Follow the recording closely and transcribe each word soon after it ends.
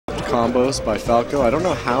combos by Falco. I don't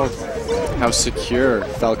know how secure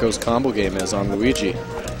Falco's combo game is on Luigi,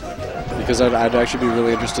 because I'd actually be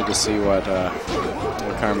really interested to see what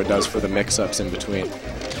Karma does for the mix-ups in between.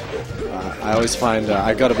 I always find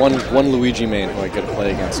I got one Luigi main who I get to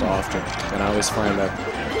play against often, and I always find that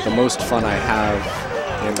the most fun I have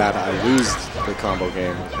in that I lose the combo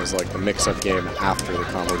game is like the mix-up game after the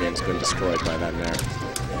combo game's been destroyed by that nair.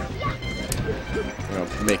 You know,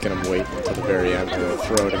 making him wait until the very end to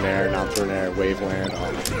throw it in air, not throw an air, wave land.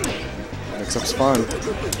 Oh, mix-up's fun.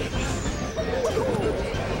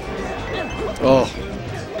 Oh.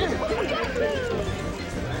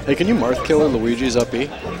 Hey, can you Marth Killer Luigi's up B?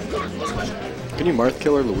 Can you Marth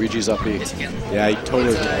Killer Luigi's up B? Yes, you can. Yeah, he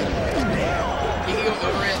totally can. He can go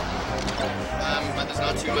over it, but there's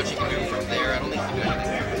not too much you can do from there. I don't think you can do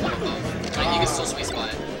anything. Like, you can still sweet spot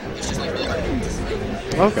it. It's just like really hard to do.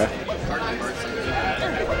 Okay. Harder than Marth.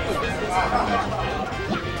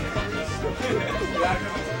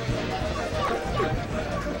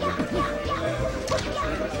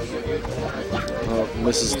 Oh,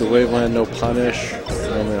 misses the waveland, no punish.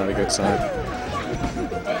 Normally not a good sign.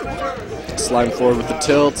 Sliding forward with the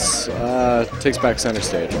tilts. Takes back center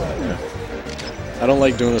stage. Yeah. I don't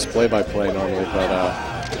like doing this play-by-play normally, but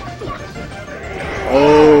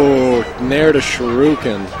oh, nair to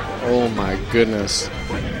Shuriken. Oh my goodness.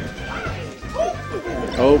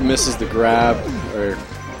 Oh, misses the grab, or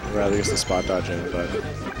rather gets the spot dodge in, but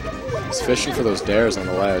he's fishing for those dares on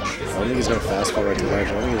the ledge. I don't think he's going to fast fall right to the ledge.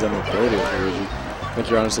 I don't think he's having ability with Luigi. I think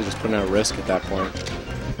you're honestly just putting out risk at that point.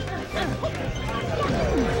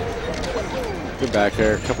 Good back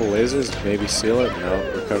air, a couple lasers, maybe seal it. No,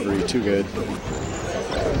 recovery too good.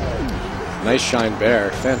 Nice shine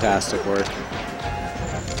bear, fantastic work.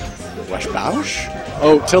 Wesh Bausch?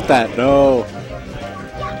 Oh, tilt that, no.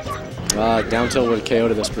 Down tilt would have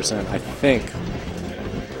KO'd this percent, I think.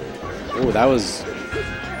 Oh, that was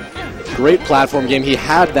great platform game. He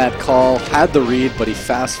had that call, had the read, but he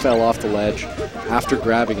fast fell off the ledge after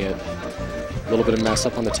grabbing it. A little bit of mess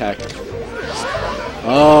up on the tech.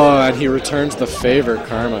 Oh, and he returns the favor,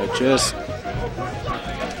 Karma. Just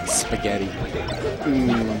spaghetti.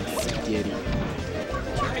 Spaghetti.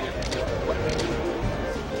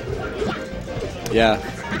 Yeah,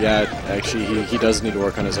 actually, he does need to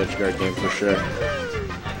work on his edge guard game for sure.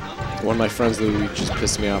 One of my friends, Louis, just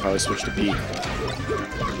pissed me off. I always switch to Pete.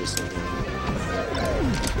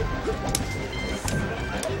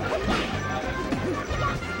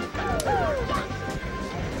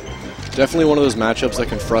 Definitely one of those matchups that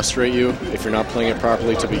can frustrate you if you're not playing it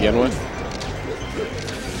properly to begin with.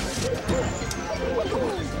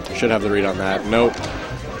 Should have the read on that. Nope.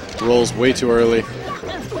 Rolls way too early.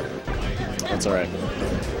 That's alright.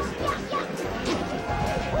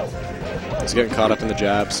 He's getting caught up in the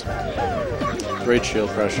jabs. Great shield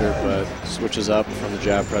pressure, but switches up from the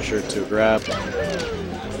jab pressure to a grab.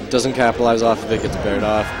 Doesn't capitalize off of it, gets bared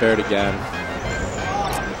off. Bared again.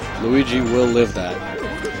 Luigi will live that.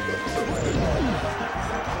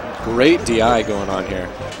 Great DI going on here.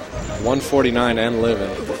 149 and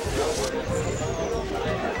living.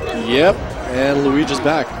 Yep, and Luigi's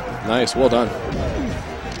back. Nice, well done.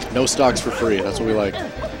 No stocks for free, that's what we like.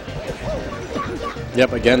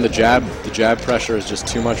 Yep, again, the jab pressure is just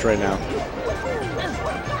too much right now.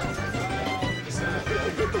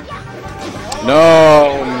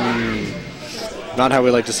 No! Not how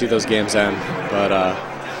we like to see those games end, but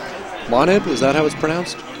Monib, is that how it's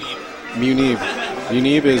pronounced? Monib.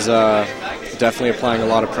 Monib is definitely applying a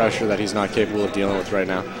lot of pressure that he's not capable of dealing with right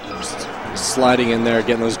now. Just sliding in there,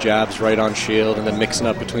 getting those jabs right on shield, and then mixing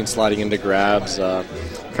up between sliding into grabs.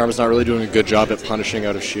 Karma's not really doing a good job at punishing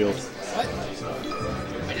out of shield. I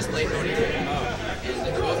just played Monib,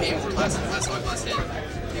 and both games were last hit.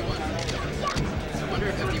 They won. I wonder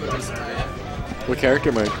if he would lose tonight. What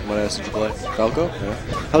character might I ask you to play? Falco? Yeah.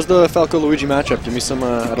 How's the Falco-Luigi matchup? Give me some,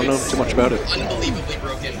 I don't know too much about it. Unbelievably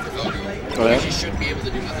broken for Falco. Oh, yeah? Luigi should be able to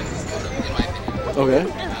do nothing with Falco, in my opinion. Okay.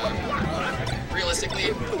 Realistically,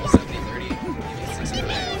 70-30, maybe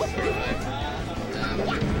 65.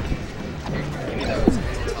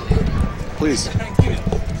 Please.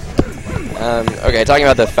 Okay, talking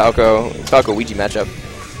about the Falco-Luigi matchup.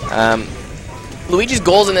 Luigi's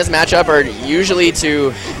goals in this matchup are usually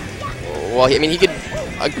to, well,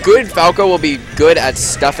 a good Falco will be good at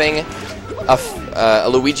stuffing a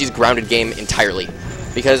Luigi's grounded game entirely.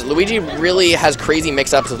 because Luigi really has crazy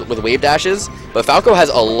mix-ups with wave dashes, but Falco has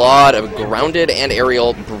a lot of grounded and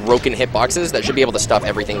aerial broken hitboxes that should be able to stuff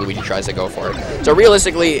everything Luigi tries to go for. So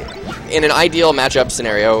realistically, in an ideal matchup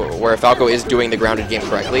scenario where Falco is doing the grounded game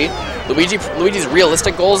correctly, Luigi's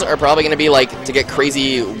realistic goals are probably going to be like to get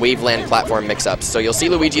crazy waveland platform mix-ups. So you'll see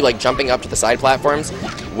Luigi like jumping up to the side platforms,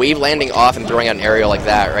 wave landing off and throwing out an aerial like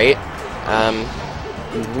that, right?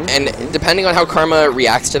 And depending on how Karma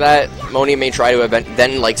reacts to that, Monib may try to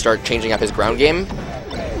then like start changing up his ground game,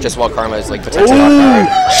 just while Karma is like potentially off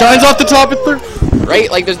guard. Shines off the top at third.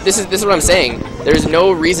 Right? Like this is what I'm saying. There's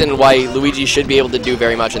no reason why Luigi should be able to do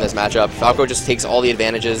very much in this matchup. Falco just takes all the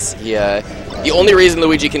advantages. The only reason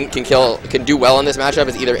Luigi can do well in this matchup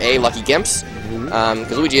is either A, lucky gimps,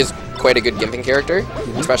 because Luigi is quite a good gimping character,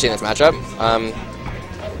 especially in this matchup.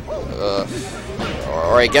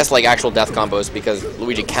 Or I guess like actual death combos, because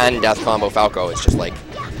Luigi can death combo Falco. It's just like...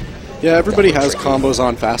 Yeah, everybody has combos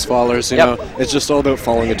on fast fallers, you know. It's just all about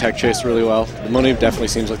following a tech chase really well. Monib definitely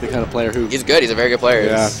seems like the kind of player who... He's good, he's a very good player.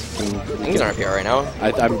 Yeah. He's on RPR right now.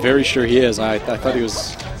 I'm very sure he is. I thought he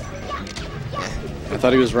was... I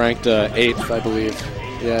thought he was ranked 8th, I believe.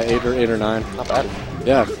 Yeah, 8 or 9. Not bad.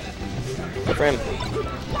 Yeah. Good for him.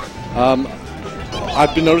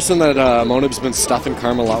 I've been noticing that Monib's been stuffing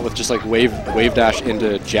Karma a lot with just like wave dash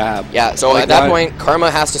into jab. Yeah, so like at that point, Karma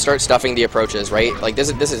has to start stuffing the approaches, right? Like this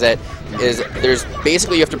is it. There's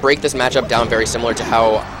basically you have to break this matchup down very similar to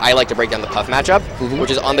how I like to break down the Puff matchup,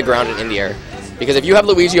 which is on the ground and in the air. Because if you have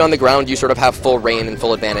Luigi on the ground, you sort of have full reign and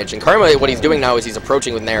full advantage. And Karma, what he's doing now is he's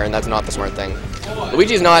approaching with Nair, and that's not the smart thing.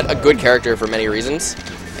 Luigi's not a good character for many reasons,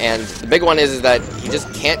 and the big one is that he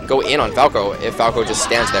just can't go in on Falco if Falco just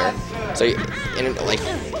stands there. So, like,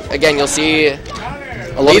 again, you'll see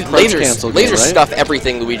lasers stuff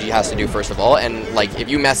everything Luigi has to do, first of all, and, like, if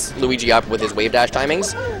you mess Luigi up with his wave dash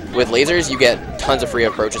timings, with lasers, you get tons of free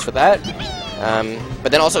approaches for that.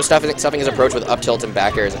 But then also stuffing his approach with up tilt and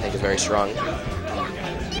back airs, I think, is very strong.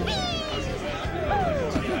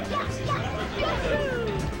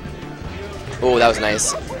 Oh, that was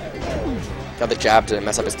nice. Got the jab to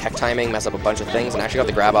mess up his tech timing, mess up a bunch of things, and actually got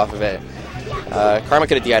the grab off of it. Karma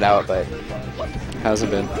could have DI'd out, but...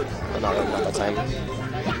 Hasn't been. Not that time.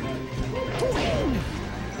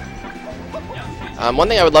 One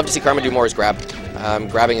thing I would love to see Karma do more is grab.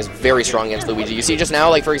 Grabbing is very strong against Luigi. You see just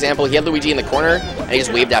now, like, for example, he had Luigi in the corner, and he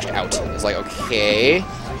just wave dashed out. It's like, okay...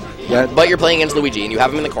 Yeah. But you're playing against Luigi, and you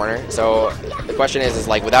have him in the corner, so the question is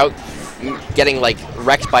like, without getting, like,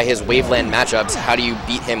 wrecked by his waveland matchups, how do you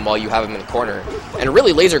beat him while you have him in the corner? And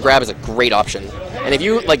really, laser grab is a great option. And if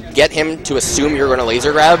you, like, get him to assume you're going to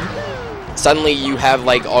laser grab, suddenly you have,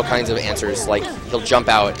 like, all kinds of answers. Like, he'll jump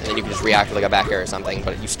out, and then you can just react with, like, a back air or something.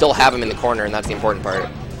 But you still have him in the corner, and that's the important part.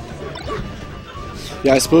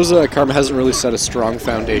 Yeah, I suppose Karma hasn't really set a strong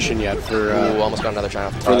foundation yet for almost got another shine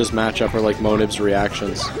off the top. For this matchup, or like Monib's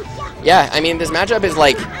reactions. Yeah, I mean, this matchup is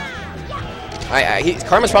like...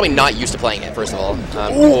 Karma's probably not used to playing it, first of all.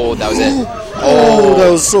 Oh, that was it. Oh, that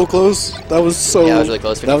was so close. That was so... Yeah, that was really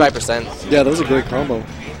close. 55%. Yeah, that was a great combo.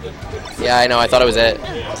 Yeah, I know. I thought it was it.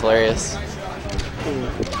 It's hilarious.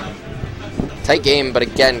 Tight game, but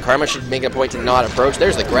again, Karma should make a point to not approach.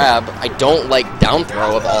 There's the grab. I don't like down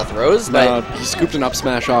throw of all throws, but... he scooped an up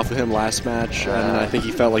smash off of him last match, and I think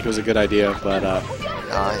he felt like it was a good idea, but...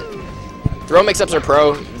 throw mix-ups are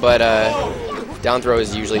pro, but down throw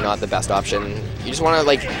is usually not the best option. You just want to,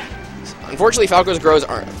 like... Unfortunately, Falco's throws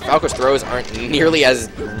aren't nearly as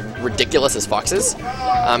ridiculous as Fox's,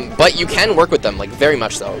 but you can work with them, like, very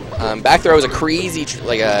much so. Back throw is a crazy,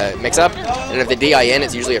 like, a mix-up, and if the DI in,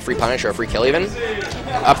 it's usually a free punish or a free kill even.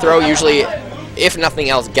 Up throw usually, if nothing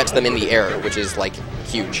else, gets them in the air, which is, like,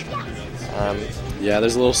 huge. Yeah,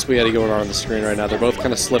 there's a little spaghetti going on the screen right now. They're both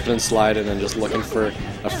kind of slipping and sliding and just looking for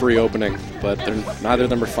a free opening, but neither of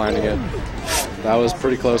them are finding it. That was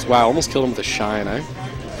pretty close. Wow, almost killed him with a shine, eh?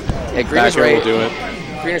 Yeah, Green is right. Will do it.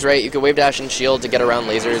 Green is right. You could wave dash and shield to get around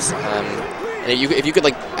lasers. And if you could,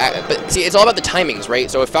 like, but see, it's all about the timings, right?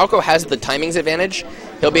 So if Falco has the timings advantage,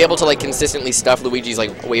 he'll be able to, like, consistently stuff Luigi's,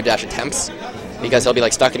 like, wave dash attempts, because he'll be,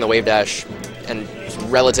 like, stuck in the wave dash and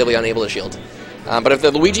relatively unable to shield. But if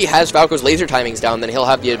the Luigi has Falco's laser timings down, then he'll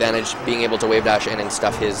have the advantage being able to wave dash in and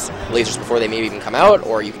stuff his lasers before they maybe even come out,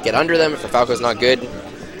 or you could get under them if the Falco's not good.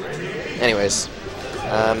 Anyways,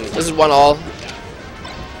 this is 1-all.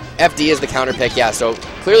 FD is the counter pick, yeah, so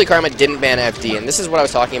clearly Karma didn't ban FD, and this is what I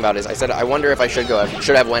was talking about, is I said I wonder if I should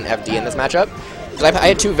have went FD in this matchup, because I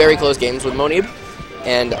had 2 very close games with Monib,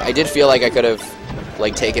 and I did feel like I could have,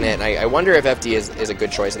 like, taken it, and I wonder if FD is a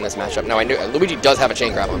good choice in this matchup. Now, I knew Luigi does have a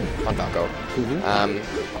chain grab on Falco,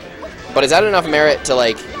 but is that enough merit to,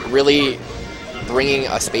 like, really bringing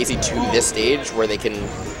a Spacey to this stage where they can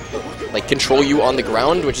like control you on the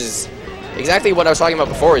ground, which is exactly what I was talking about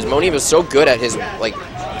before. Is Monib is so good at his like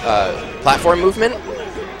platform movement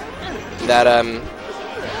that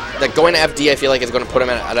that going to FD I feel like is going to put him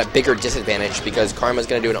at a bigger disadvantage because Karma's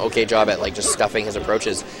going to do an okay job at like just stuffing his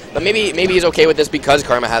approaches. But maybe he's okay with this because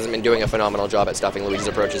Karma hasn't been doing a phenomenal job at stuffing Luigi's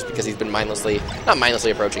approaches because he's been not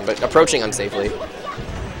mindlessly approaching, but approaching unsafely.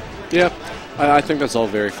 Yeah, I think that's all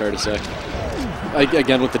very fair to say.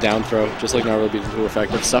 Again with the down throw, just like Gnarly being too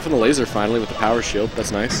effective. Stuffing the laser finally with the power shield,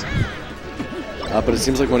 that's nice. But it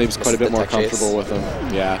seems like Monib's quite a bit more comfortable with him.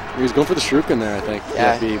 Yeah, he was going for the Shuriken there, I think.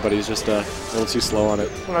 Yeah. FB, but he's just a little too slow on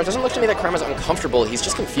it. No, it doesn't look to me that Karma's uncomfortable. He's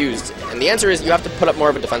just confused, and the answer is you have to put up more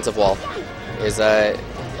of a defensive wall. Like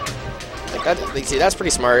that? Like, see, that's pretty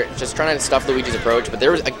smart. Just trying to stuff Luigi's approach, but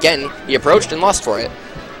there was again he approached and lost for it.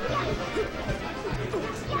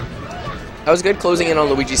 That was good closing in on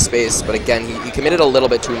Luigi's space, but again he committed a little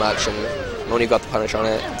bit too much, and Monib got the punish on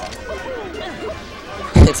it.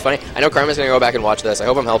 It's funny. I know Karma's going to go back and watch this. I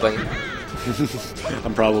hope I'm helping.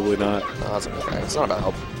 I'm probably not. No, it's okay. It's not about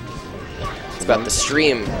help. It's about the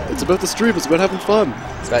stream. It's about the stream. It's about having fun.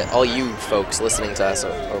 It's about all you folks listening to us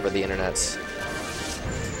over the internet.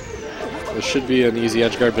 This should be an easy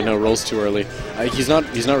edge guard, but no, rolls too early. He's not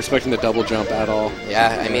respecting the double jump at all.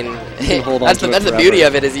 Yeah, I mean, hold on that's the beauty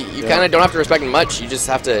of it is you kind of don't have to respect him much. You just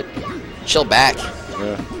have to chill back.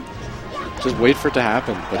 Yeah. Just wait for it to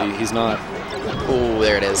happen, but he's not. Ooh,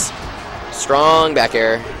 there it is. Strong back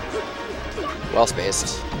air. Well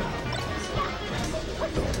spaced.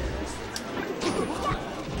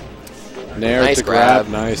 Nair nice to grab. grab.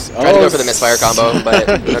 Nice. Tried to go for the misfire combo, but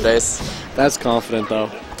no dice. That's confident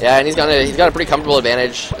though. Yeah, and he's got a pretty comfortable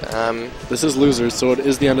advantage. This is losers, so it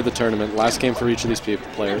is the end of the tournament. Last game for each of these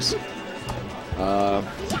players.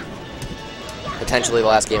 Potentially the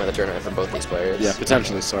last game of the tournament for both these players. Yeah,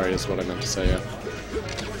 potentially. Sorry, is what I meant to say. Yeah.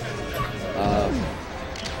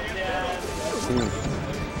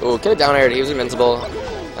 Ooh, get it down air. He was invincible.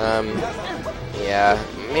 Yeah,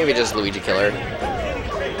 maybe just Luigi killer.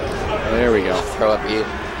 There we go. Throw up E.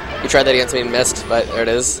 He tried that against me and missed, but there it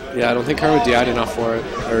is. Yeah, I don't think Karma DI'd enough for it,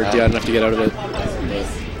 or DI'd enough to get out of it.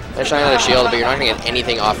 They're shining out a shield, but you're not going to get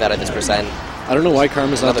anything off that at this percent. I don't know why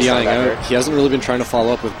Karma's not DIing out. He hasn't really been trying to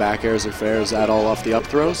follow up with back airs or fairs at all off the up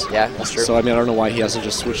throws. Yeah, that's true. So, I mean, I don't know why he hasn't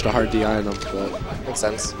just switched to hard DI on them. But makes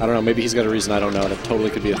sense. I don't know. Maybe he's got a reason I don't know. That totally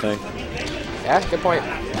could be a thing. Yeah, good point.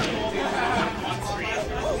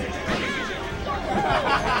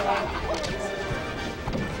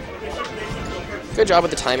 Good job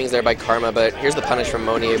with the timings there by Karma, but here's the punish from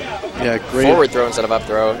Monib. Yeah, great. Forward throw instead of up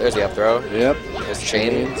throw. There's the up throw. Yep. There's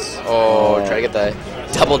chains. Oh, try to get the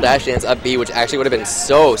double dash dance up B, which actually would have been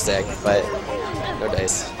so sick, but no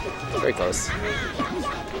dice. Very close.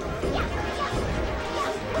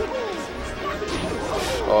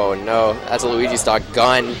 Oh no, that's a Luigi stock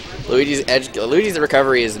gone. Luigi's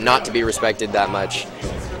recovery is not to be respected that much.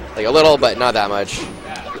 Like a little, but not that much.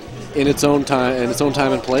 In its own time,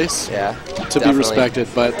 and place. Yeah. To be respected,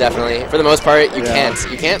 but definitely, for the most part, you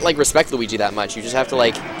can't like respect Luigi that much. You just have to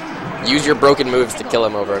like use your broken moves to kill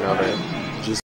him over and over.